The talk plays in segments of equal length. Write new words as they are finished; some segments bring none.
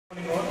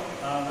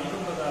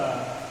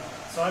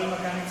soil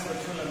mechanics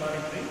virtual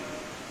laboratory.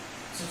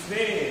 So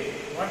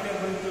today what we are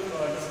going to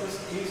discuss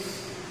is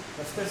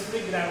the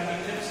specific gravity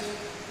test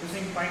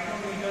using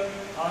Pycnometer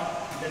or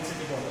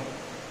density bottle.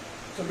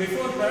 So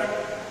before that,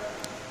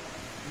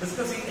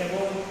 discussing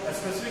about a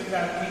specific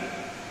gravity,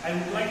 I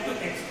would like to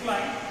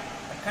explain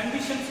the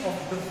conditions of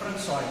different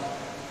soil.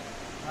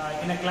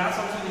 In a class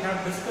also we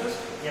have discussed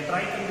a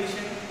dry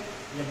condition,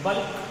 a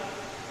bulk,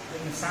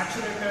 then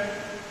saturated,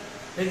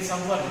 then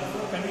submerged.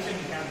 Four conditions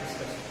we have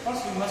discussed.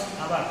 First we must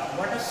know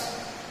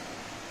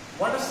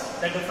what is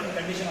the different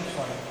condition of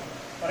soil.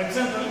 For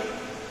example,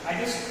 I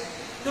just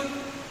took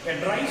a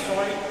dry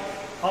soil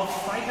of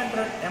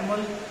 500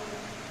 ml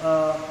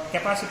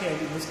capacity.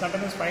 This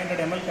contains 500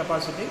 ml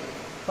capacity.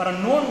 For a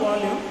known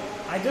volume,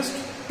 I just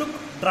took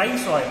dry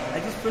soil. I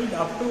just filled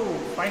up to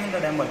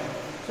 500 ml.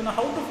 So now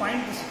how to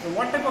find this?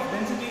 What type of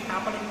density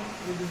happening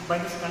with this, by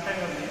this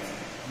container means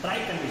dry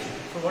condition.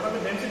 So what are the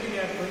density we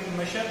are going to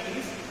measure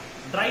is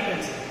dry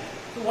density.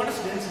 So what is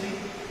density?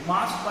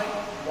 Mass by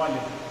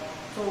volume.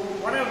 So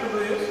what I have to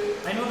do is,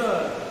 I know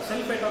the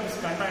cell weight of this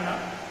container,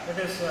 that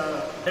is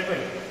dead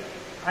weight.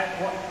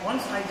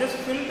 Once I just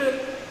filled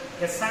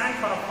a sand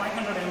for a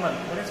 500 ml,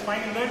 that is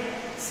 500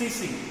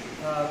 cc,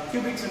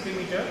 cubic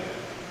centimeter.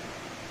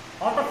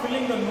 After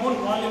filling the known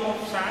volume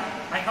of sand,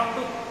 I have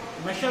to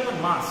measure the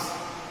mass.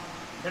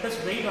 That is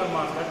weight or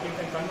mass, that we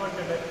can convert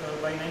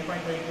it by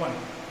 9.81.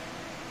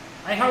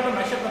 I have to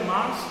measure the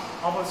mass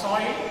of a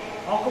soil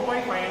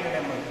occupied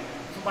 500 ml.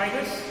 So by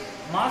this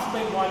mass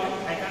by volume,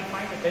 I can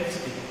find the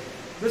density.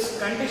 This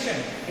condition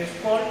is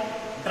called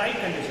dry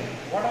condition.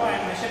 Whatever I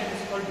am measuring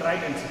is called dry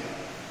density.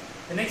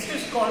 The next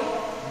is called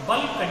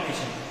bulk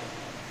condition.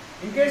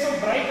 In case of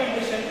dry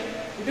condition,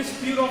 it is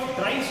pure of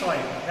dry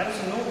soil. There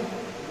is no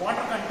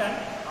water content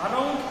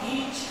around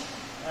each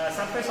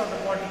surface of the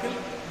particle.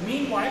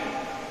 Meanwhile,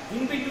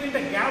 in between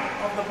the gap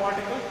of the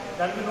particle,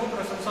 there will be no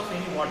presence of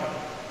any water.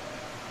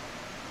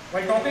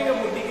 While talking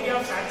about degree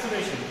of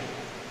saturation,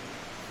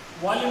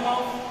 volume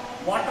of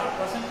water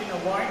present in a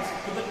void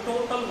to the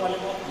total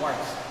volume of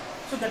voids.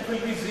 So that will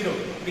be 0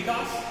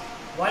 because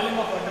volume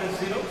of water is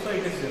 0, so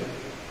it is 0.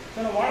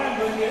 So now what I am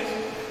doing is,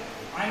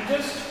 I am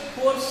just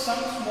pour some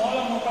small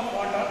amount of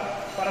water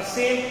for a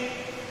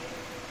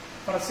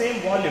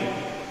same volume.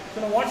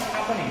 So now what's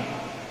happening?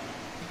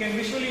 You can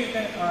visually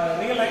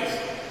realize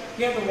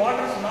here the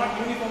water is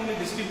not uniformly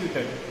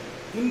distributed.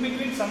 In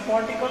between some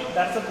particle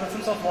there is the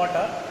presence of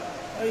water.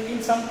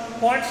 In some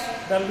parts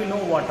there will be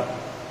no water.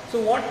 So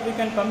what we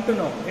can come to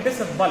know? It is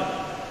a bulk.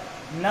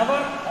 Never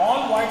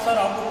all voids are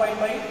occupied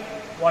by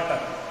water.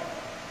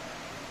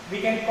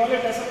 We can call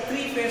it as a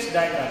three-phase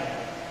diagram.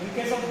 In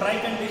case of dry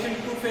condition,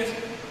 two-phase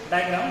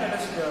diagram, that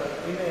is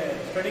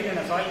studied in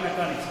a soil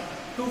mechanics.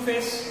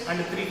 Two-phase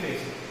and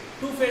three-phase.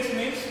 Two-phase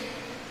means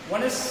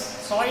one is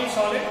soil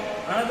solid,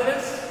 another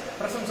is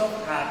presence of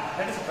air.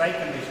 That is dry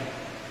condition.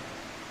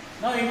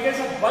 Now in case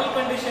of bulk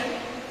condition,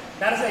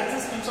 there is the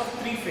existence of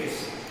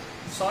three-phase.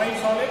 Soil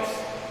solids,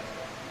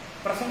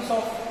 presence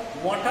of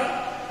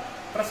water,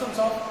 presence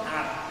of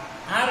air.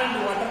 Air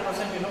and water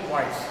present in a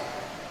voids.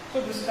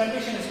 So this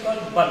condition is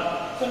called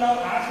bulk. So now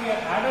as we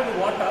have added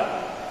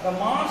water, the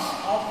mass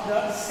of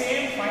the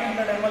same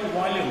 500 ml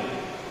volume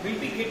will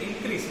get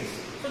increases.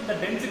 So the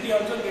density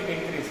also get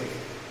increases.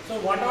 So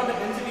whatever the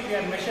density we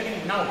are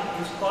measuring now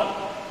is called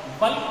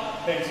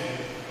bulk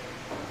density.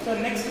 So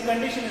next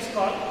condition is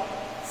called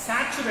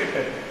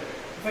saturated.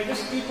 If I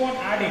just keep on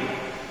adding,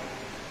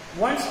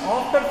 once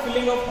after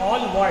filling of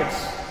all voids,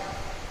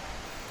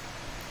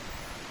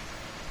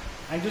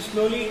 and just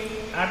slowly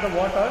add the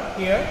water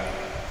here.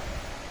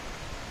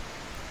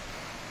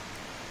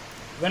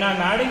 When I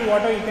am adding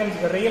water, you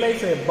can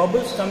realize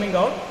bubbles coming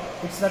out.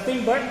 It's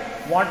nothing but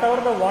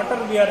whatever the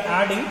water we are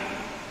adding,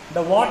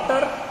 the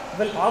water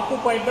will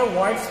occupy the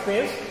void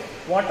space.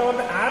 Whatever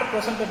the air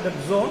present at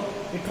that zone,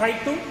 it try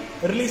to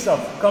release up,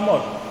 come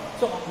out.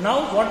 So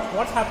now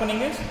what's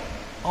happening is,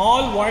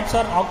 all voids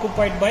are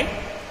occupied by,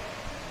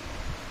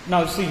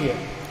 now see here.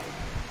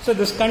 So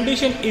this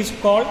condition is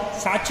called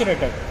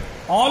saturated.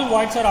 All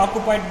voids are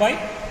occupied by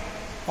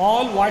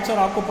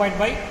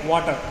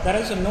water. There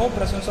is no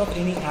presence of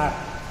any air.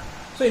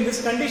 So in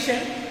this condition,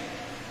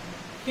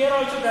 here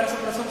also there is a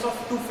presence of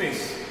two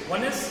phase.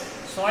 One is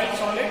soil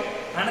solid,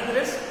 another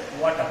is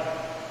water.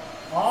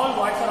 All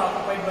voids are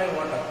occupied by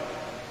water.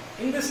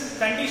 In this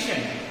condition,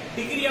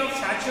 degree of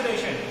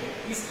saturation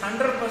is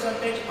 100%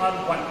 or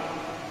 1.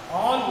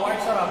 All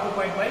voids are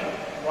occupied by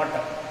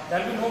water. There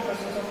will be no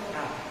presence of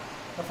air.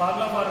 The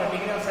formula for a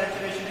degree of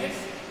saturation is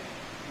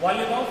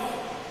volume of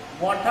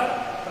water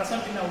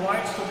present in a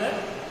voids to the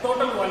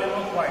total volume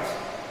of voids.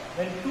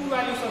 When two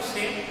values are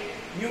same,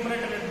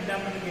 numerator and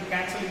denominator can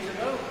cancel each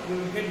other, you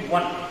will get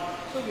 1.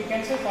 So we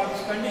can say for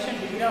this condition,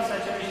 degree of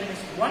saturation is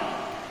 1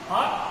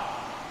 or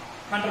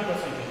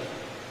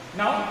 100%.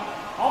 Now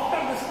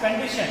after this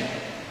condition,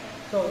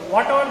 so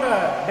whatever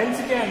the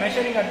density I am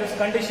measuring at this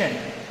condition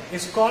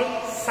is called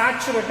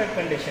saturated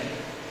condition.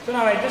 So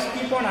now I just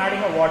keep on adding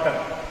a water.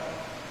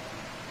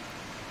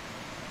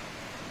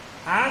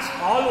 As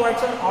all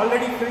voids are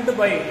already filled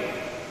by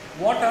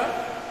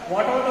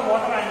whatever the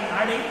water I am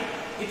adding,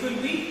 it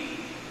will be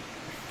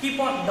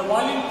the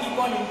volume keep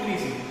on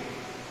increasing.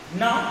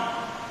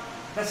 Now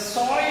the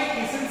soil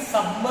is in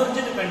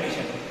submerged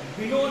condition.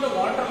 Below the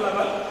water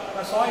level,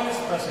 the soil is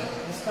present.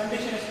 This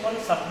condition is called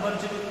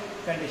submerged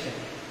condition.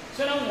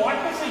 So now what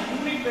is the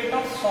unit weight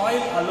of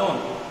soil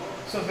alone?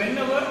 So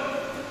whenever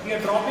we are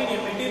dropping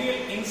a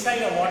material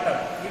inside a water,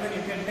 even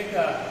you can take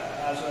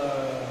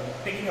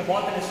taking a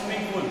bath in a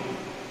swimming pool,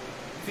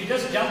 if you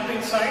just jump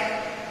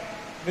inside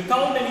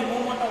without any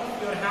movement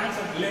of your hands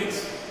and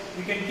legs,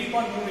 you can keep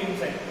on moving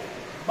inside.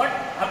 But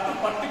up to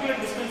particular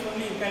distance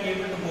only you can be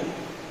able to move.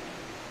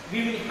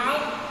 We will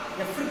have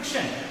a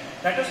friction,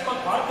 that is called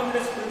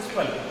Archimedes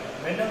principle.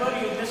 Whenever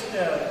you just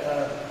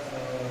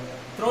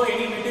throw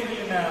any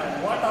material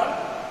in water,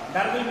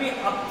 there will be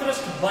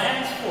upthrust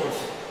buoyant force.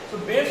 So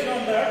based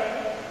on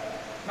that,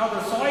 now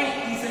the soil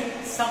is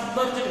in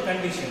submerged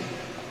condition.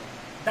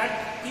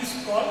 That is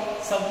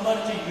called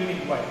submerged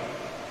unit weight.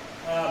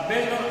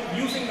 Based on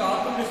using the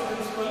Archimedes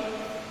principle,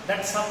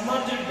 that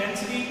submerged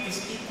density is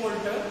equal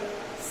to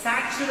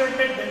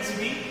saturated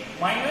density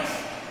minus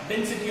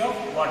density of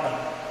water.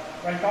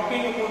 While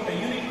talking about the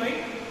unit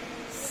weight,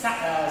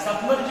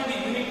 submerged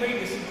unit weight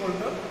is equal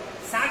to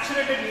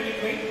saturated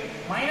unit weight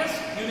minus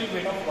unit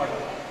weight of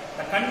water.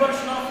 The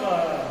conversion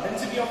of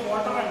density of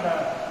water and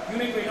the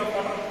unit weight of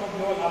water,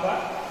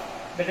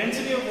 the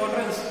density of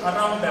water is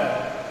around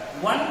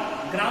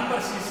 1 gram per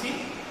cc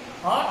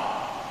or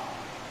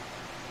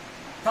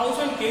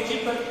 1000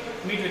 kg per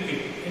meter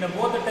cube. In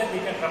both the terms we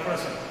can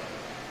represent.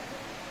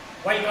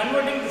 While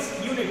converting this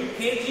unit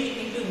kg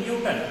into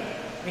Newton,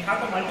 we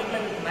have to multiply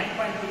with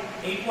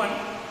 9.81.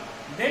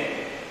 Then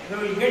we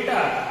will get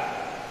a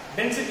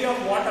density of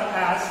water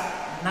as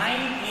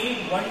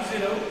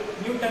 9810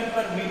 Newton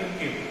per meter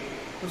cube.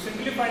 To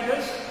simplify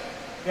this,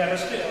 they are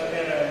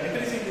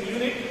decreasing the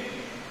unit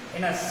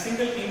in a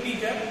single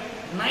integer,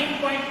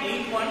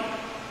 9.81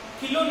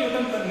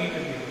 kilonewton per meter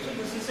cube. So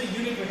this is a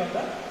unit weight of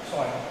the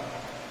soil.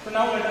 So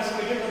now let us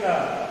get into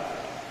the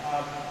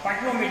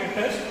Pycnometer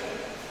test.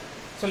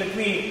 So let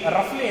me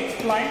roughly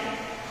explain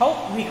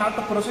how we have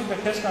to proceed the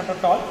test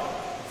at all.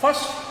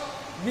 First,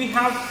 we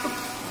have to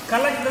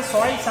collect the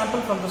soil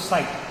sample from the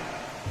site.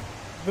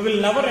 We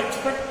will never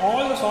expect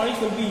all the soils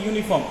will be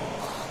uniform.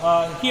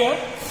 Here,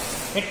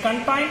 it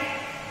contains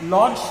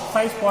large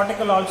size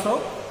particle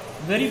also,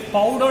 very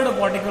powdered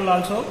particle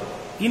also.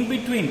 In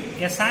between,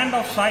 a sand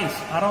of size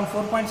around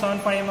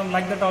 4.75 mm,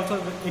 like that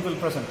also it will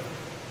present.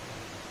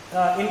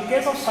 In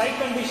case of site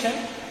condition,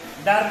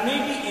 there may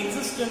be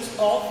existence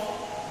of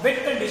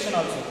wet condition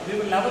also. We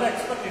will never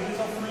expect it is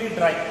fully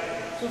dry.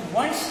 So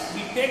once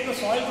we take the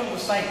soil from the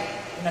site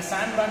in a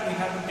sand bank, we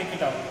have to take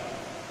it out.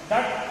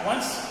 That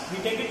once we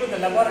take it to the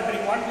laboratory,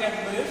 what we have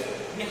to do is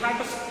we have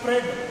to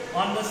spread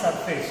on the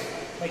surface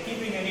by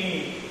keeping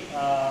any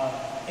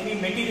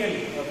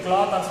material,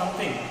 cloth or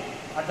something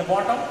at the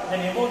bottom.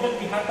 Then above that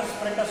we have to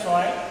spread the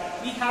soil.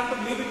 We have to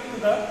leave it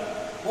to the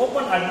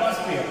open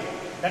atmosphere.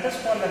 That is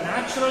called the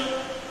natural.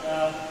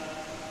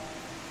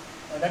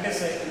 That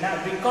is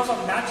because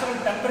of natural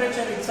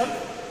temperature itself,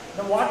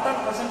 the water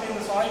present in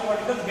the soil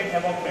particles get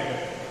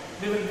evaporated.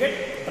 We will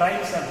get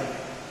dry sample.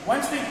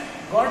 Once we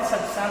got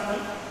such sample,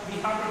 we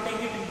have to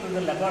take it into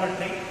the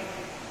laboratory.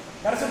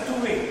 There is a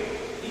two-way.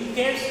 In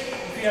case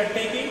if we are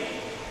taking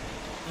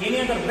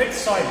any other wet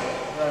soil,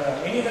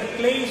 any other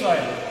clay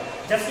soil,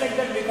 just like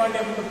that we can't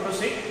able to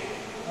proceed.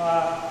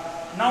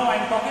 Now I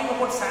am talking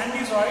about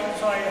sandy soil,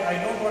 so I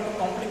don't want to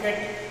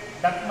complicate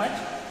that much.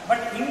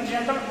 But in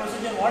general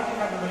procedure, what we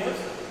have to do is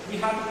we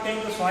have to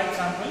take the soil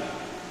sample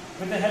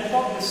with the help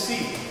of this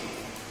sieve.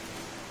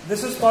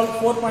 This is called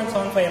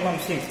 4.75 mm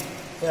sieve.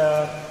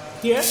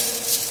 Here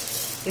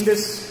in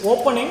this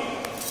opening,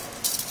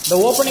 the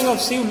opening of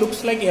sieve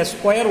looks like a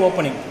square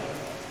opening.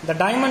 The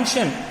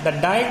dimension, the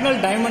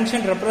diagonal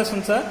dimension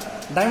represents a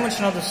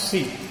dimension of the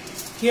sieve.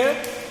 Here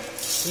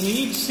in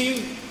each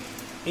sieve,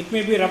 it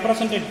may be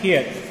represented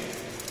here.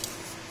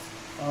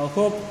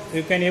 Hope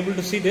you can able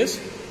to see this.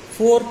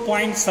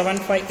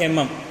 4.75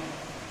 mm.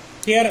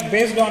 Here,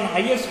 based on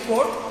IS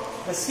code,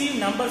 the sieve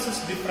numbers is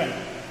different.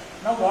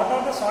 Now, what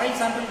are the soil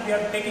samples we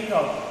are taking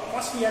out?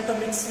 First, we have to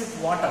mix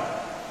with water.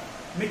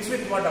 Mix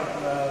with water.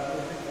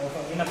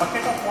 In a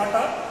bucket of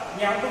water,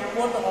 we have to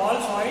pour the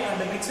all soil and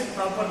mix it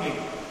properly.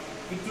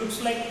 It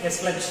looks like a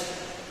sludge.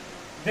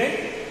 Then,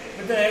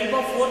 with the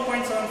help of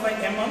 4.75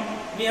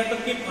 mm, we have to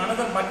keep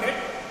another bucket.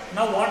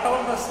 Now,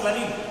 whatever the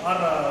slurry or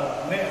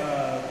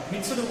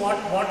mixed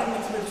water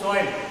mixed with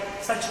soil,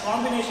 such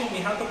combination we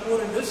have to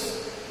pour in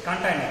this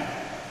container.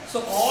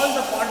 So all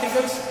the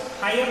particles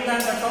higher than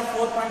that of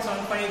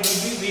 4.75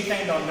 will be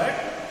retained on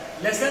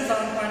that. Less than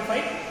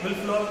 7.5 will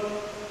flow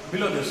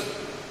below this.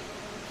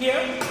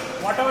 Here,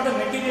 whatever the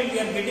material we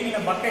are getting in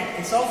a bucket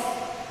is of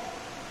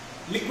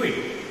liquid.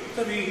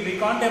 So we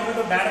can't able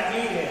to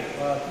directly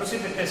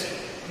proceed the test.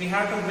 We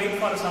have to wait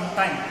for some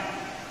time.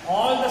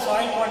 All the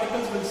soil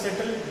particles will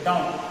settle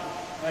down.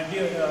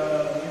 You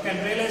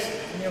can realize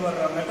in your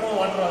metro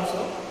water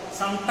also,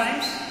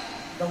 sometimes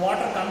the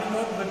water coming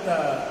out with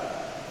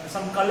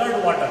some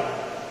colored water.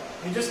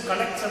 You just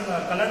collect some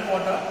colored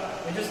water,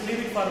 you just leave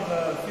it for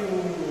a few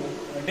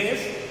days.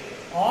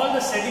 All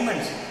the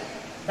sediments,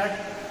 that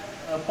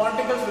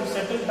particles will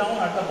settle down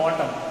at the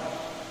bottom.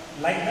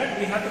 Like that,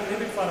 we have to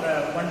leave it for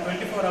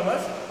 24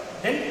 hours.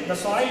 Then the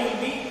soil will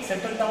be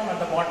settled down at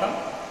the bottom.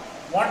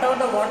 Whatever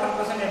the water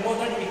present above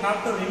that, we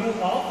have to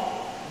remove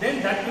off.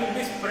 Then that will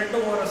be spread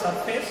over a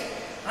surface,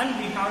 and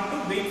we have to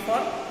wait for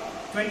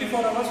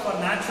 24 hours for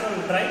natural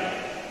dry.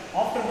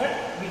 After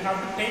that, we have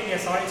to take a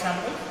soil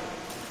sample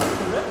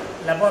to the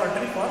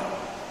laboratory for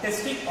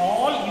testing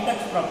all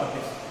index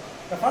properties.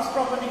 The first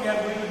property we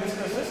are going to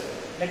discuss is,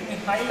 let me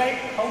highlight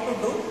how to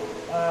do,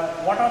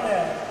 what are the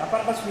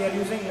apparatus we are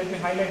using. Let me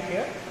highlight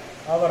here.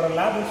 Our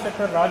lab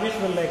instructor Rajesh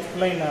will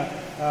explain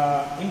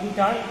in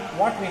detail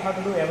what we have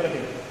to do,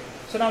 everything.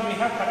 So now we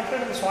have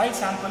collected the soil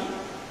sample,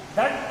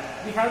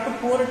 that we have to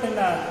pour it in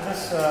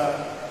this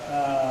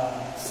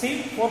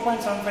seed,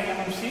 4.75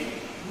 mm seed.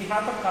 We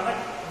have to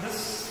collect this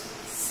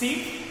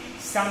seed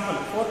sample,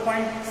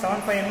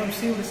 4.75 mm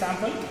seed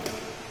sample.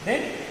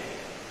 Then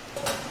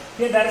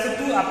here there is a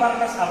 2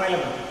 apparatus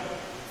available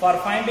for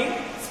finding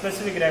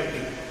specific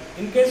gravity.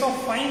 In case of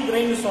fine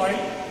grained soil,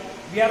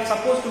 we are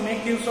supposed to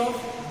make use of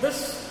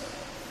this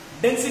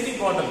density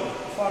bottle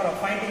for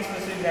finding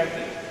specific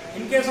gravity.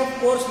 In case of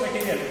coarse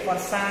material, for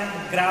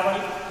sand, gravel,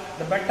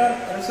 the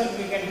better result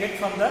we can get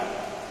from the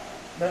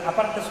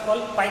apparatus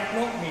called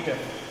Pycnometer.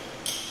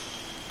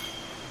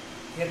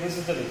 Here this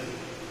is the way.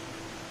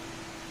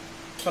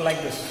 So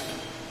like this.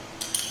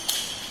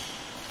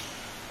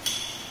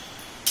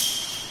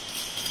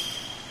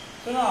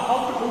 So now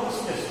how to do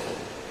this test?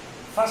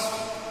 First,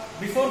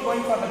 before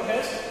going for the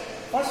test,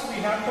 first we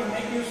have to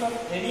make use of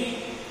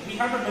we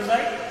have to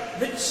decide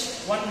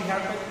which one we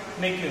have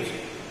to make use.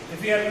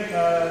 If we are,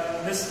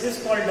 this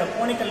is called the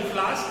conical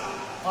flask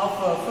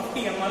of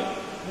 50 ml.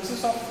 This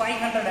is of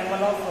 500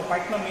 ml of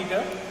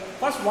Pycnometer.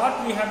 First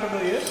what we have to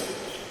do is,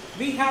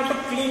 we have to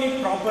clean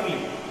it properly.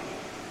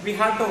 We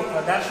have to,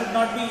 there should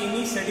not be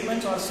any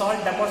sediments or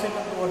salt deposited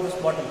over this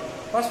bottle.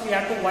 First we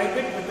have to wipe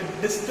it with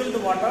the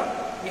distilled water.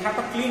 We have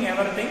to clean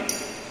everything.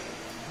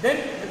 Then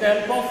with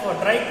the help of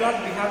a dry cloth,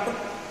 we have to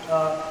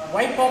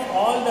wipe off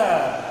all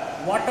the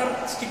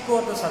water stick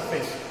over the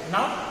surface.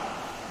 Now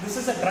this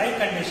is a dry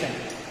condition.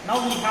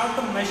 Now we have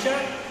to measure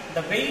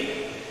the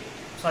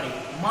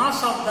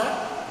mass of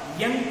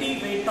the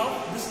empty weight of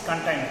this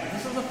container.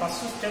 This is the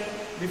first step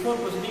before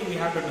proceeding we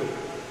have to do.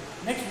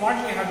 Next what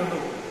we have to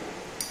do?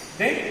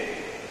 Then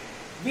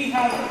we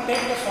have to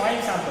take the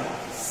soil sample.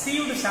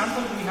 Sieved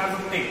sample we have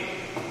to take.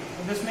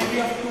 This may be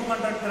of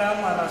 200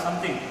 gram or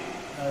something.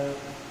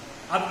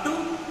 Up to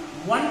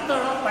 1/3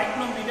 of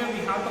Pycnometer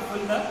we have to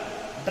fill the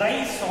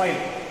dry soil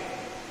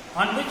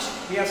on which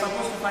we are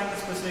supposed to find the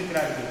specific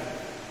gravity.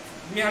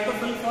 We have to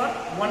fill for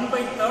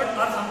 1/3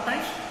 or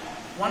sometimes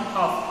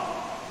 1/2.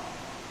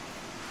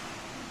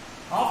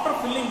 After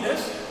filling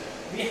this,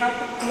 we have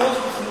to close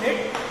this lid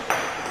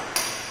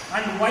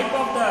and wipe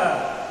off the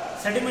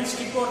sediment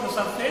stick over the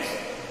surface.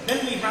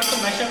 Then we have to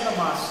measure the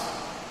mass.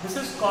 This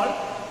is called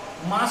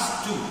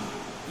mass 2,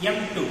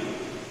 M2.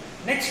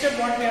 Next step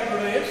what we have to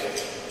do is,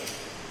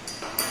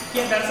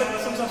 here there is a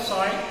presence of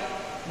soil.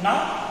 Now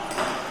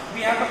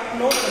we have to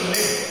close the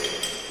lid.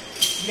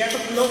 We have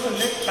to close the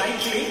lid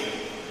tightly.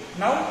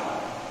 Now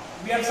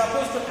we are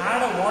supposed to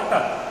add a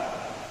water.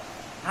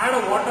 Add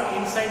a water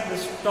inside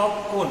this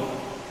top cone.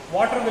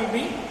 Water will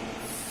be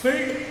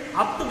filled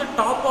up to the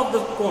top of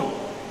the cone.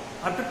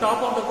 Up to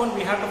top of the cone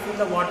we have to fill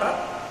the water.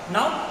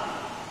 Now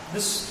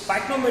this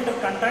Pycnometer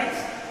contains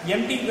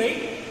empty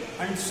weight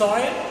and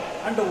soil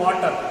and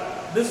water.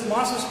 This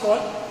mass is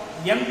called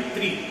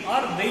M3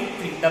 or weight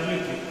 3,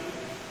 W3.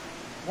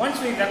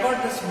 Once we record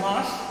this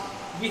mass,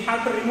 we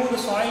have to remove the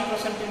soil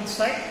present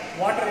inside,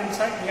 water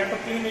inside. We have to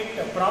clean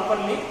it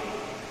properly.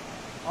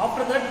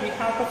 After that, we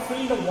have to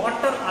fill the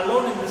water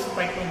alone in this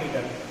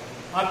Pycnometer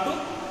up to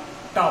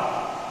top.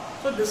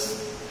 So this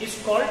is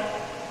called,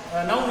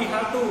 now we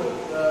have to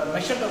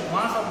measure the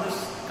mass of this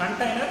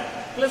container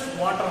plus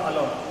water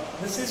alone.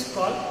 This is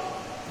called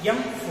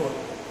M4.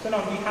 So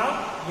now we have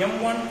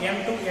M1,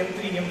 M2,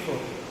 M3, M4.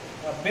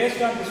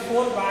 Based on these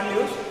 4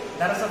 values,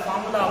 there is a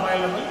formula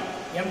available.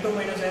 M2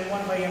 minus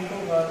M1 by M2,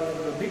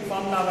 the big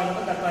formula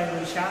available that I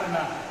will share in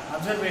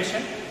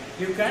observation.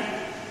 You can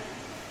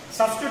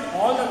substitute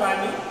all the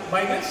value.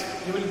 By this,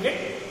 you will get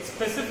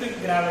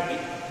specific gravity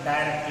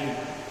directly.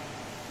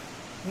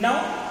 Now,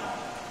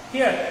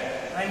 here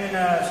I am in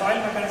a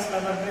soil mechanics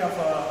laboratory of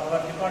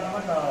our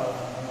department,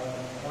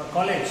 our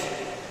college.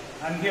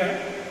 I am here.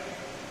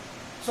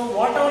 So,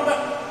 whatever the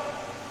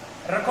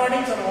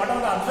recordings or whatever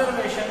the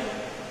observation,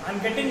 I am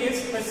getting a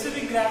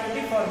specific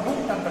gravity for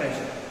room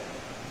temperature.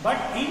 But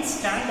in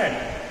standard,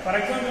 for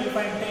example, if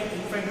I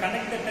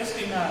conduct the test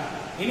in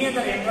any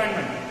other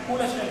environment,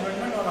 coolest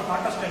environment or the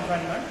hottest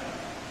environment,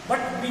 but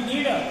we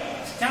need a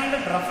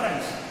standard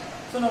reference.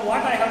 So now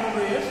what I have to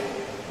do is,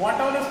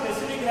 whatever the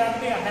specific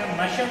gravity I have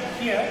measured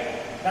here,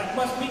 that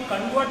must be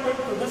converted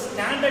to the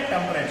standard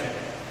temperature.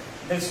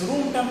 This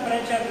room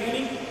temperature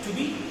reading to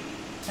be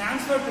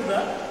transferred to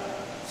the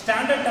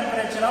standard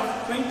temperature of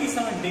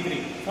 27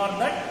 degree. For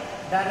that,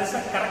 there is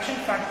a correction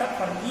factor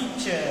for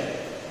each.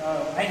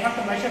 I have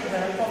to measure with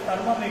the help of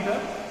thermometer.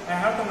 I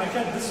have to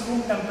measure this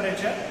room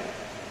temperature.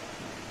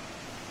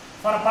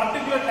 For a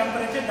particular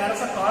temperature, there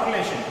is a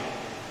correlation.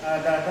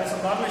 There is a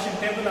correlation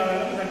table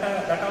available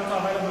that also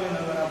available in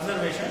our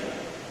observation.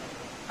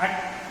 At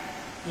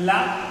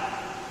lab,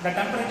 the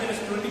temperature is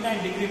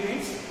 29 degree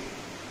means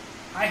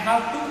I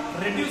have to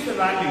reduce the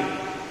value.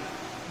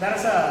 There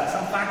is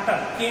some factor,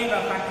 K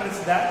factor is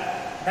there.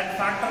 That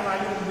factor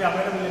value will be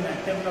available in a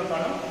table or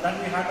column. That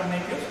we have to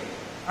make use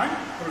and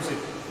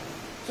proceed.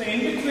 So in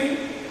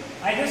between,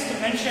 I just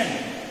mentioned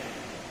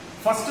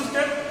first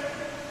step,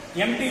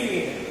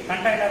 empty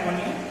container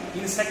only.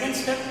 In second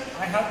step,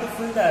 I have to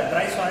fill the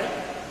dry soil.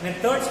 In the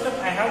third step,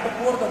 I have to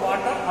pour the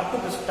water up to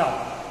this top.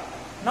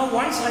 Now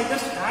once I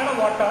just add a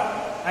water,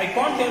 I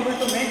can't able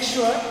to make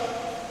sure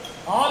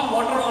all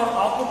water are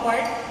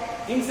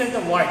occupied inside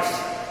the voids.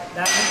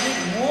 There will be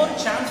more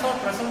chance for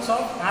presence of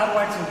air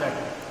voids in that.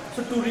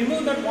 So to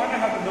remove that, what I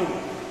have to do?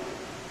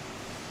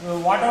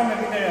 Water may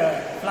be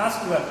the flask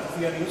work.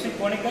 If you are using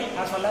conical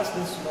as well as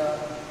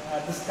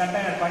this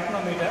container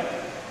Pycnometer.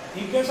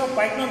 In case of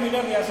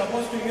Pycnometer, we are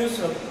supposed to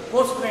use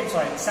coarse grain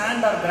soil,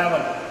 sand or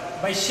gravel.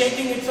 By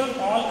shaking itself,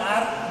 all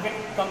air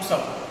comes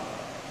up.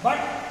 But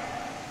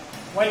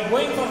while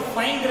going for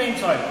fine grain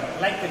soil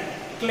like the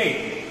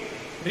clay,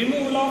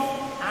 removal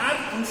of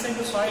air inside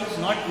the soil is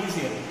not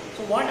easier.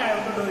 So what I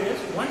have to do is,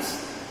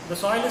 once the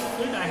soil is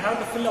filled, I have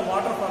to fill the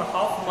water for a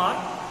half mark.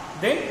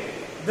 Then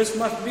this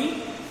must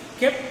be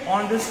kept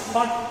on this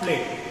hot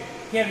plate.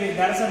 Here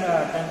there is an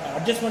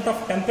adjustment of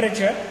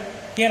temperature.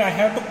 Here I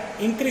have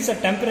to increase the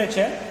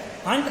temperature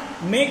and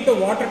make the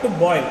water to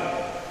boil.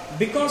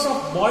 Because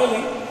of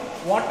boiling,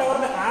 whatever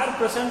the air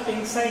present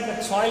inside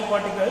the soil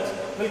particles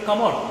will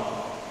come out.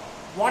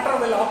 Water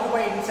will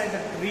occupy inside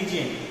that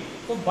region.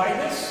 So by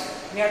this,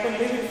 we have to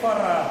leave it for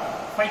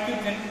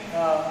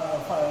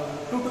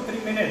 2 to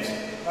 3 minutes.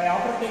 By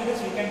operating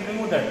this, we can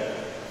remove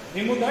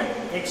that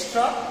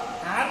extra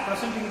air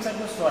present inside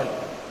the soil.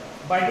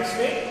 By this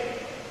way,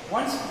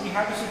 once we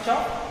have to switch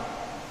off,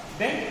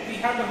 then we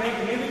have to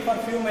leave it for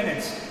few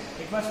minutes.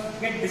 It must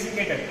get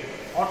desiccated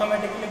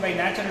automatically by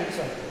nature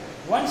itself.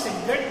 Once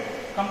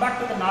it come back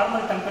to the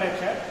normal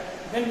temperature,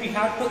 then we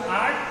have to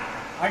add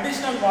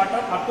additional water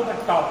up to the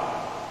top.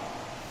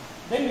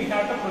 Then we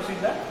have to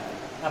proceed the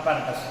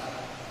apparatus.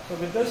 So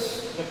with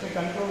this, let me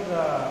conclude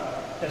the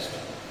test.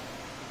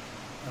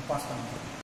 Pass on.